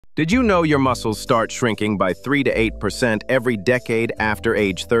Did you know your muscles start shrinking by 3 to 8% every decade after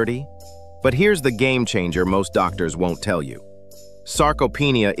age 30? But here's the game changer most doctors won't tell you.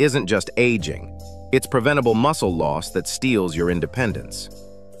 Sarcopenia isn't just aging. It's preventable muscle loss that steals your independence.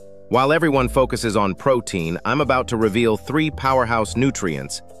 While everyone focuses on protein, I'm about to reveal 3 powerhouse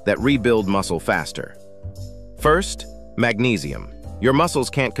nutrients that rebuild muscle faster. First, magnesium. Your muscles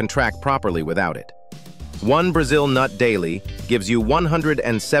can't contract properly without it. 1 Brazil nut daily gives you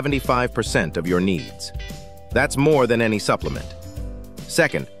 175% of your needs. That's more than any supplement.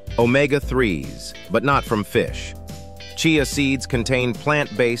 Second, omega-3s, but not from fish. Chia seeds contain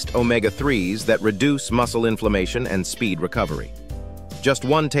plant-based omega-3s that reduce muscle inflammation and speed recovery. Just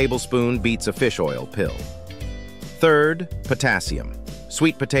 1 tablespoon beats a fish oil pill. Third, potassium.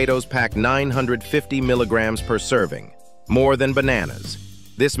 Sweet potatoes pack 950 milligrams per serving, more than bananas.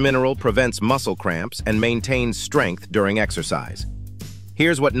 This mineral prevents muscle cramps and maintains strength during exercise.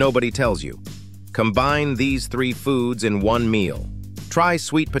 Here's what nobody tells you. Combine these 3 foods in one meal. Try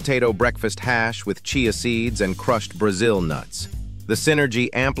sweet potato breakfast hash with chia seeds and crushed Brazil nuts. The synergy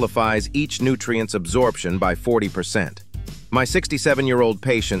amplifies each nutrient's absorption by 40%. My 67-year-old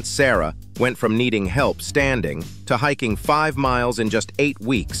patient, Sarah, went from needing help standing to hiking 5 miles in just 8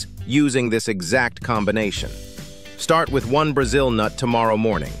 weeks using this exact combination. Start with 1 Brazil nut tomorrow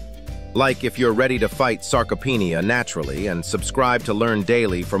morning. Like if you're ready to fight sarcopenia naturally, and subscribe to learn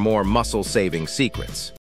daily for more muscle-saving secrets.